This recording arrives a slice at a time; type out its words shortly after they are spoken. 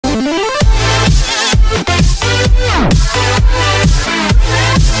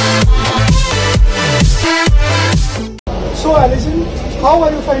Alison, how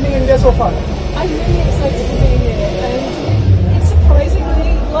are you finding India so far? I'm really excited to be here, and it's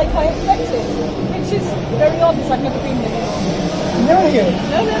surprisingly like I expected, which is very odd because I've never been here before. Never here?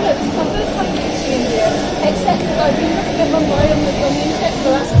 No, this is my first time to India, except that I've been looking at Mumbai on the internet for the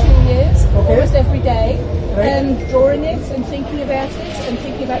last 2 years, almost every day, and drawing it and thinking about it and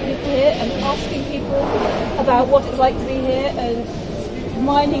thinking about people here and asking people about what it's like to be here and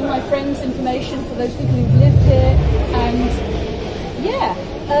mining my friends' information for those people who've lived here, and yeah.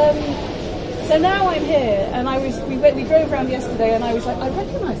 So now I'm here, and we drove around yesterday, and I was like, I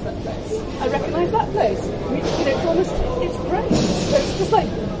recognise that place. I recognise that place. It's great. It's just like,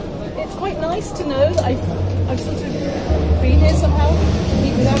 it's quite nice to know that I've sort of been here somehow,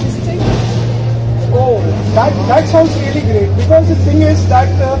 even without visiting. Oh, that sounds really great, because the thing is that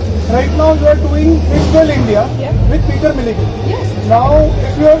right now you are doing Visual India with Peter Milligan. Yes. Now,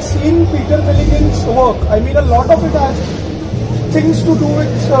 if you have seen Peter Milligan's work, I mean, a lot of it has things to do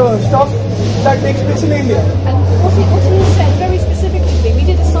with stuff that takes place in India. And what he said very specifically, we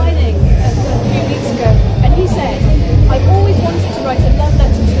did a signing a few weeks ago, and he said, I've always wanted to write a love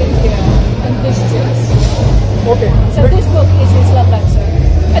letter to India, and this is it. Okay. So this book is his love letter.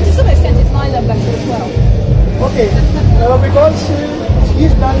 And to some extent, it's my love letter as well. Okay, because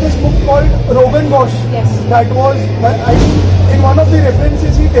he's done this book called Rogan Bosch. Yes. That was, I mean, in one of the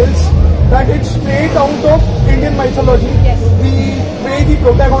references he tells that it's straight out of Indian mythology. Yes. The way the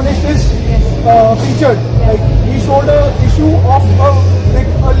protagonist is featured. Like, he showed a issue of a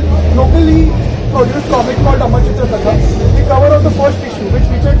locally produced comic called Amachitra Katha. The cover of the first issue, which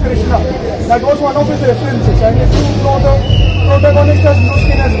featured Krishna. That was one of his references. And if you know, the protagonist has blue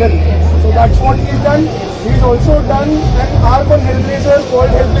skin as well. So that's what he's done. He's also done an arc on Hellblazer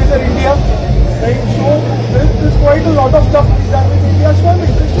called Hellblazer India. Right? So there's quite a lot of stuff he's done with India. So I'm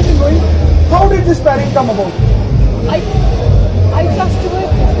interested in knowing, how did this pairing come about? I was asked to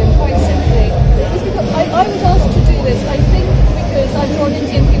work with him, quite simply. It's because I was asked to do this, I think, because I've drawn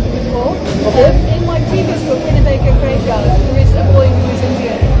Indian people before. Okay. In my previous book, Winnebago Graveyard, there is a boy who is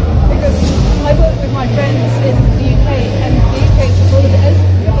Indian. Because I work with my friends in the UK, and the UK is full of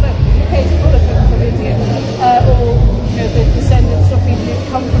people from India, or the descendants of people who've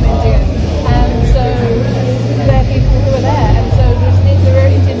come from India, and so there are people who are there, and so there are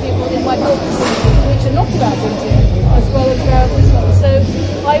Indian people in my books which are not about India, as well as about this one. So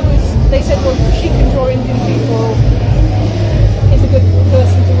they said, well, she can draw Indian people, is a good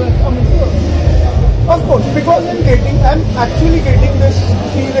person to work on this book. Of course, because I'm actually getting this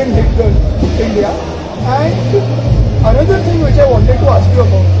feel in India. And another thing which I wanted to ask you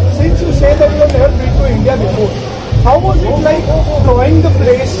about, since you say that you have never been to India before, how was it like drawing the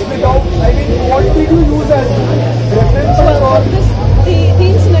place without, I mean, what did you use as references? Well, the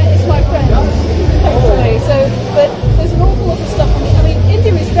internet is my friend, thankfully. But there's an awful lot of stuff on it. I mean,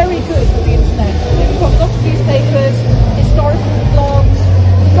 India is very good for the internet. We've got lots of newspapers, historical blogs,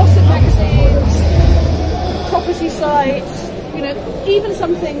 gossip magazines, property sites, even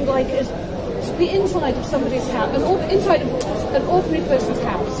something like the inside of somebody's house, inside of an ordinary person's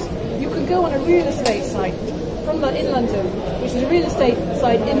house. You can go on a real estate site in London, which is a real estate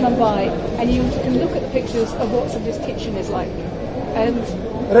site in Mumbai, and you can look at the pictures of what somebody's kitchen is like. And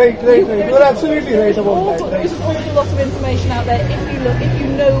Right. You're absolutely right about that. There is an awful lot of information out there if you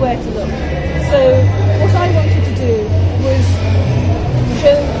know where to look. So what I wanted to do was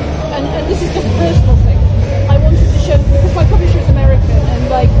show, and this is just a personal thing, I wanted to show, because my publisher is American,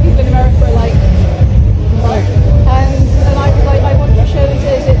 and people in America are like, right. And I was like, I want to show it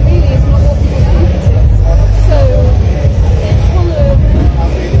as it really is not what people think it is. So it's full of,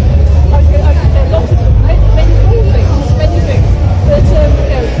 I should say, lots of many things, but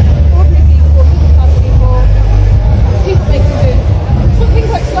ordinary people, people making good. Some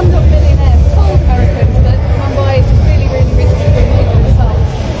things like Slumdog Millionaire told Americans that Mumbai is really, really rich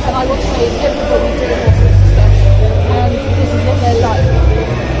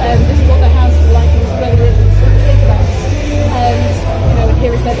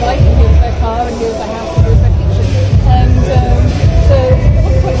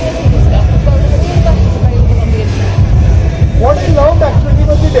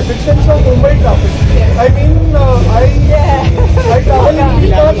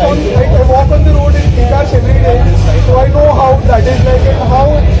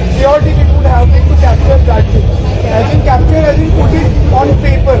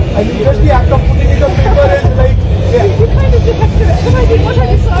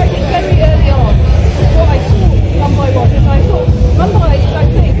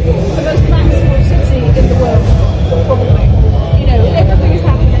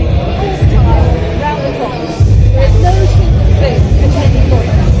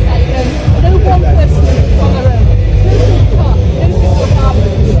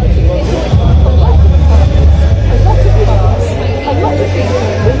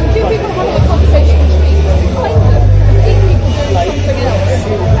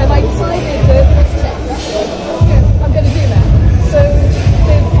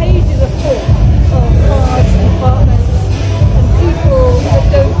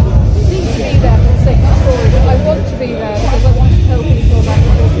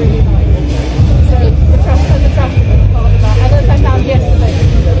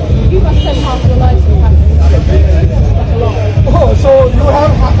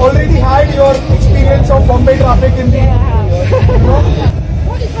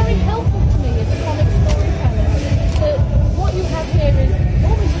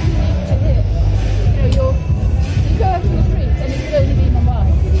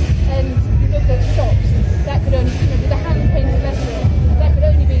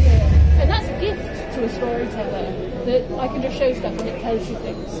tells you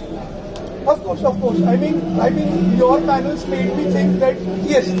things. Of course. I mean, your panels made me think that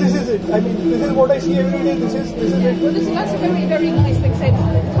yes, this is it. I mean, this is what I see every day. This is it. Well, that's a very, very nice thing to say.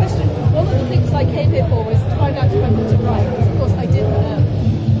 The question, one of the things I came here for was to find out if I got it right. Because of course I didn't know.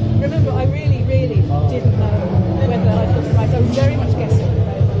 Remember, I really, really didn't know whether I got it right. I was very much guessing.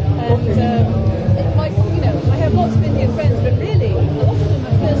 And I have lots of Indian friends, but really, a lot of them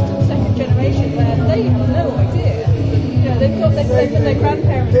are first and second generation where they have no idea. They've got their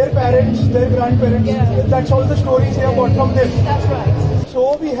grandparents. Their parents, their grandparents. Yeah. That's all the stories they have got from them. That's right.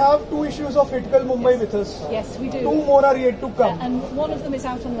 So we have 2 issues of Vertigo Mumbai with us. Yes, we do. 2 more are yet to come. And one of them is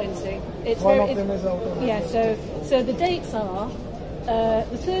out on Wednesday. One of them is out on Wednesday. Yeah, so the dates are,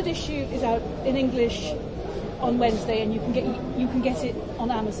 the 3rd issue is out in English on Wednesday, and you can get it on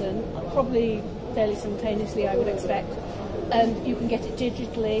Amazon, probably fairly simultaneously, I would expect. And you can get it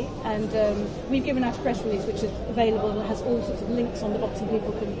digitally, and we've given out a press release which is available and has all sorts of links on the bottom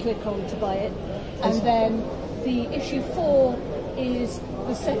people can click on to buy it. And then the issue 4 is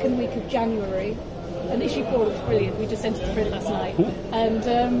the 2nd week of January, and issue 4 looks brilliant. We just sent it to print last night, and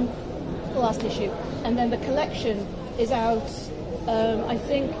the last issue. And then the collection is out, I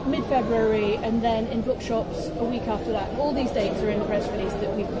think mid-February, and then in bookshops a week after that. All these dates are in the press release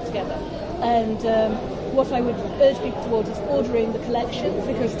that we've put together. And what I would urge people towards is ordering the collection,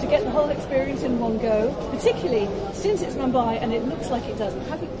 because to get the whole experience in one go, particularly since it's Mumbai and it looks like it does,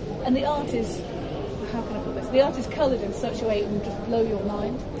 and the art is, how can I put this? The art is coloured in such a way it will just blow your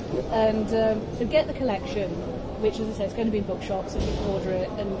mind. And so get the collection, which, as I say, is going to be in bookshops, and you can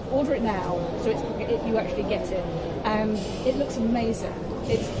order it now, so you actually get it. And it looks amazing.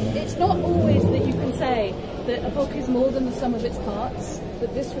 It's not always that you can say that a book is more than the sum of its parts,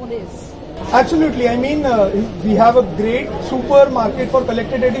 but this one is. Absolutely. I mean, we have a great super market for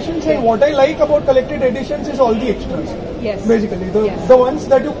collected editions, and what I like about collected editions is all the extras. Yes. Basically, the ones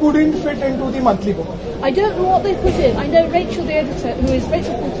that you couldn't fit into the monthly book. I don't know what they've put in. I know Rachel, the editor,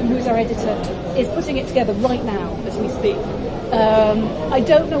 Rachel Fulton, who is our editor, is putting it together right now as we speak. I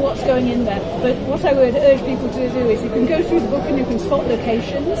don't know what's going in there, but what I would urge people to do is you can go through the book and you can spot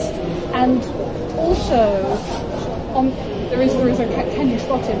locations, and also there is a can you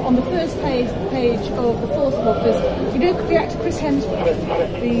spot him on the first page of the 4th book. There's, the actor Chris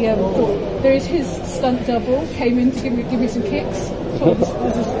Hemsworth, there is his stunt double came in to give me some kicks.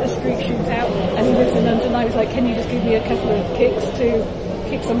 There's a street shootout, and he lives in London. I was like, can you just give me a couple of kicks to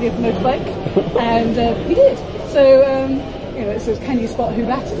kick somebody off a motorbike? And he did. So it says, can you spot who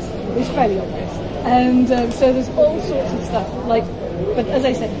that is? It's fairly obvious. And so there's all sorts of stuff like. But as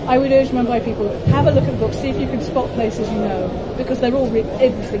I said, I would urge Mumbai people, have a look at books, see if you can spot places you know, because they're all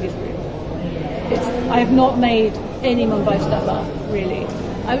everything is real. I have not made any Mumbai stuff up, really.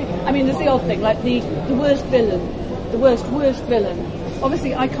 I mean, there's the odd thing, like the worst villain, the worst villain.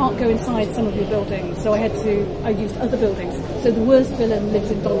 Obviously, I can't go inside some of your buildings, so I used other buildings. So the worst villain lives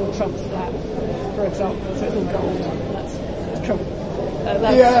in Donald Trump's flat, for example, so it's all gold. That's Trump.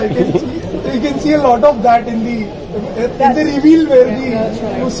 Yeah, you can see a lot of that in the reveal where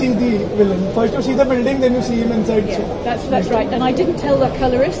you see the villain. First you see the building, then you see him inside. Yeah, that's right. And I didn't tell that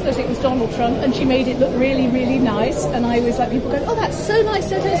colorist that it was Donald Trump, and she made it look really, really nice. And I was like, people going, oh, that's so nice,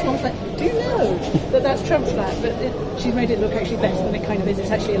 so nice. And I was like, do you know that that's Trump's flat? But she's made it look actually better than it kind of is.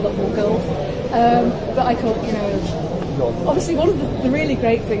 It's actually a lot more gold. But I thought, obviously one of the really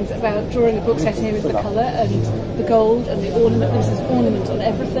great things about drawing a book set here is the colour and the gold and the ornament. This is ornament on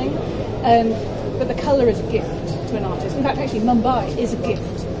everything. But the colour is a gift to an artist. In fact, actually, Mumbai is a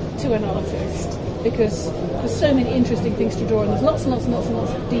gift to an artist because there's so many interesting things to draw, and there's lots and lots and lots and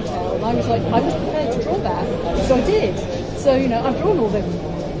lots of detail. And I was like, I was prepared to draw that, so I did. So I've drawn all the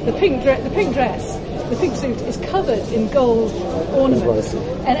pink dress, the pink suit is covered in gold ornaments,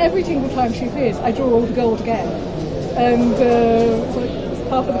 and every single time she appears, I draw all the gold again. And it's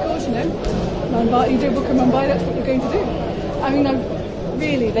part of the course, Mumbai, you do a book in Mumbai, that's what you're going to do. I mean,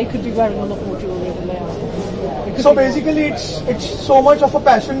 really, they could be wearing a lot more jewellery than they are. So basically, it's so much of a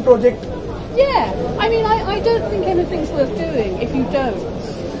passion project. Yeah, I mean, I don't think anything's worth doing if you don't.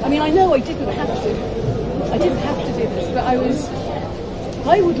 I mean, I know I didn't have to. I didn't have to do this, but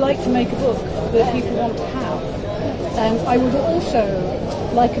I would like to make a book that people want to have. And I would also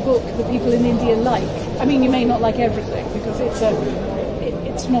like a book that people in India like. I mean, you may not like everything because it's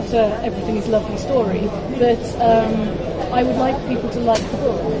not a everything is lovely story, but I would like people to like the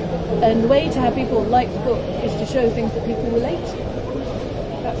book. And the way to have people like the book is to show things that people relate to.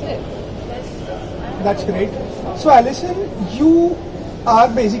 That's it. That's great. So Alison, you are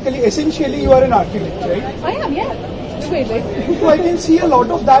essentially you are an architect, right? I am, yeah. Sweetly. So I can see a lot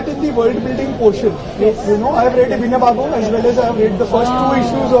of that in the world building portion. Yes. You know, I have read Abhinababu as well as I have read the first 2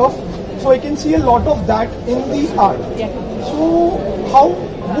 issues of. So I can see a lot of that in the art. Yeah. So how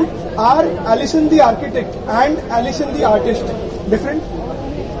are Alison the architect and Alison the artist different?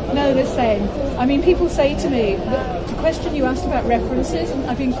 No, the same. I mean, people say to me, the question you asked about references, and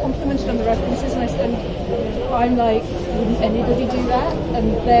I've been complimented on the references, and I'm like, wouldn't anybody do that?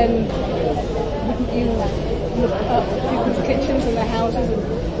 And then wouldn't you look up people's kitchens and their houses?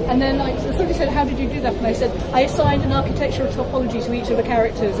 And then somebody said, how did you do that? And I said, I assigned an architectural topology to each of the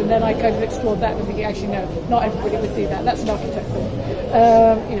characters, and then I kind of explored that and thinking, actually, no, not everybody would do that. That's an architect thing.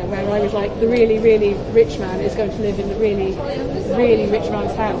 You know, where I was like, the really, really rich man is going to live in the really, really rich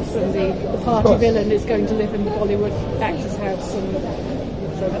man's house, and the party villain is going to live in the Bollywood actor's house. And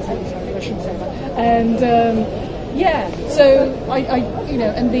so that's sorry, I shouldn't say that. And yeah, so I you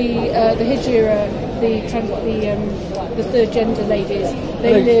know, and the Hijira, the third gender ladies,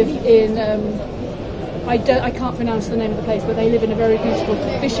 they live in I can't pronounce the name of the place, but they live in a very beautiful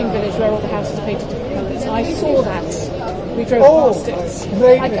fishing village where all the houses are painted different colours. I saw that. We drove past it.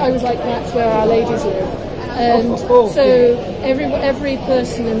 I was like, that's where our ladies live. And so every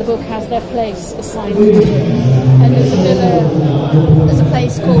person in the book has their place assigned to them. And there's a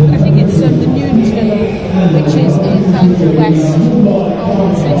place called, I think it's the Nunes Villa, which is in Bandra West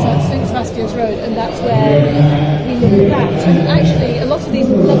on St Sebastian's Road, and that's where we look at that. And actually, a lot of these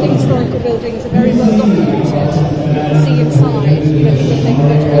lovely historical buildings are very well documented. You can see inside, you know, people take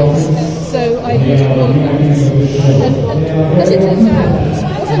photographs. So I used all of that. And as it turns out,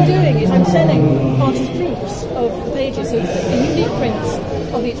 what I'm doing is I'm selling artist proofs of the pages, so the unique prints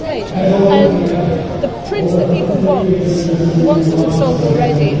of each page. And the prints that people want, the ones that have sold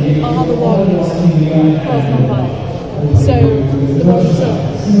already, are the ones of Mumbai. So the ones of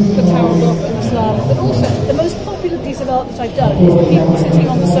the Tower Block and Islam, but also the most popular piece of art that I've done is the people sitting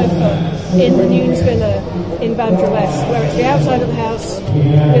on the sofa in the Nunes Villa in Bandra West, where it's the outside of the house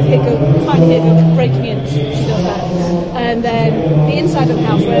with tiny Hiccup breaking in, she does that. And then the inside of the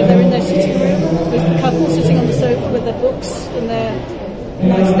house where they're in their sitting room with the couple sitting on the sofa with their books and their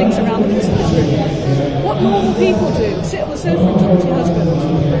nice things around them in this room. What normal people do, sit on the sofa and talk to your husband.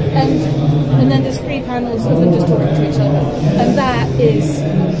 And then there's 3 panels of them just talking to each other. And that is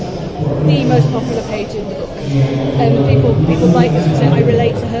the most popular page in the book. And people like this and say, I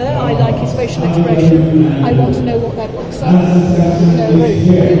relate to her, I like his facial expression, I want to know what their books are, you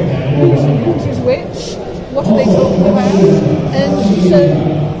know, who's which, what are they talking about, and so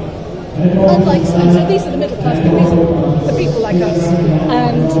these are the middle class people, these are the people like us,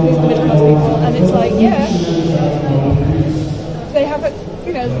 and these are the middle class people, and it's like, yeah, they have a,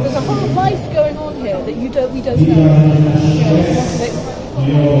 you know, there's a whole life going on here that we don't know.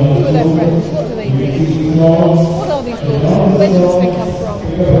 You know, who are their friends? What do they read? What are these books? Where did this thing come from?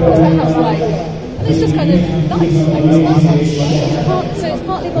 What's their house like? And it's just kind of nice. Like it's nice. So it's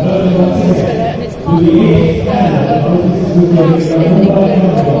partly Baltimore and it's partly a house in England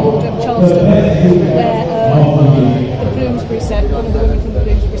called Charleston, where the Bloomsbury set, one of the women from the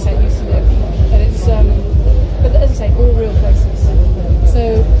Bloomsbury set used to live. And it's, but as I say, all real places.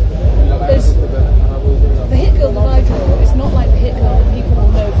 So there's the hit girl that I draw is not like the hit girl that people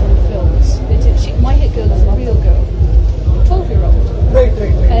will know from the films. My hit girl is a real girl, 12-year-old. Right.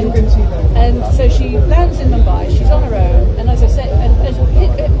 And, you can see that. And so she lands in Mumbai, she's on her own, and as I said, actual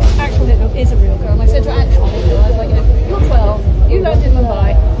hit girl is a real girl. And I said to actual hit girl, I was like, you know, you're 12, you land in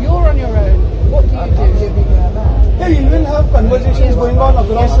Mumbai, you're on your own, what do you do? Yeah, you even have conversations going on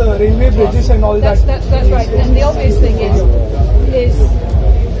across railway bridges and all that. That's right. And the obvious thing is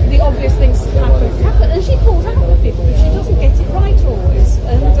the obvious things happen, and she falls out with people because she doesn't get it right always,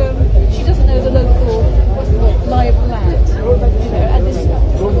 and she doesn't know the local lie of the land, you know, and this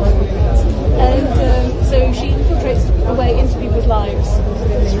and so she infiltrates her way into people's lives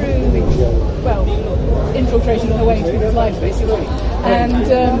through, well, infiltrating her way into people's lives basically, and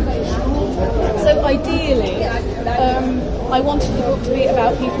so ideally I wanted the book to be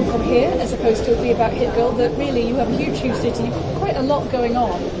about people from here as opposed to be about Hit Girl, that really you have a huge city, you've got quite a lot going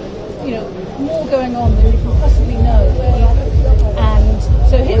on, you know, more going on than you can possibly know. And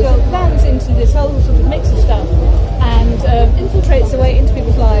so Hit Girl lands into this whole sort of mix of stuff and infiltrates her way into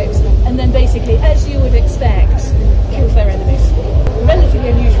people's lives, and then basically, as you would expect, kills their enemies. Relatively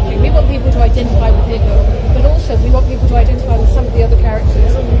unusual thing. We want people to identify with Hit Girl, but also we want people to identify with some of the other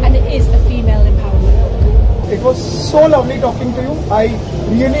characters, and it is a female empowerment book. It was so lovely talking to you. I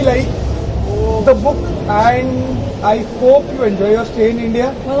really like the book, and I hope you enjoy your stay in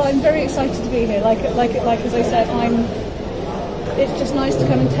India. Well, I'm very excited to be here. Like as I said, it's just nice to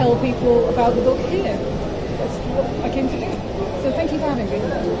come and tell people about the book here. what I came to do. So thank you for having me.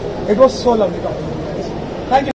 It was so lovely talking to you guys. Thank you.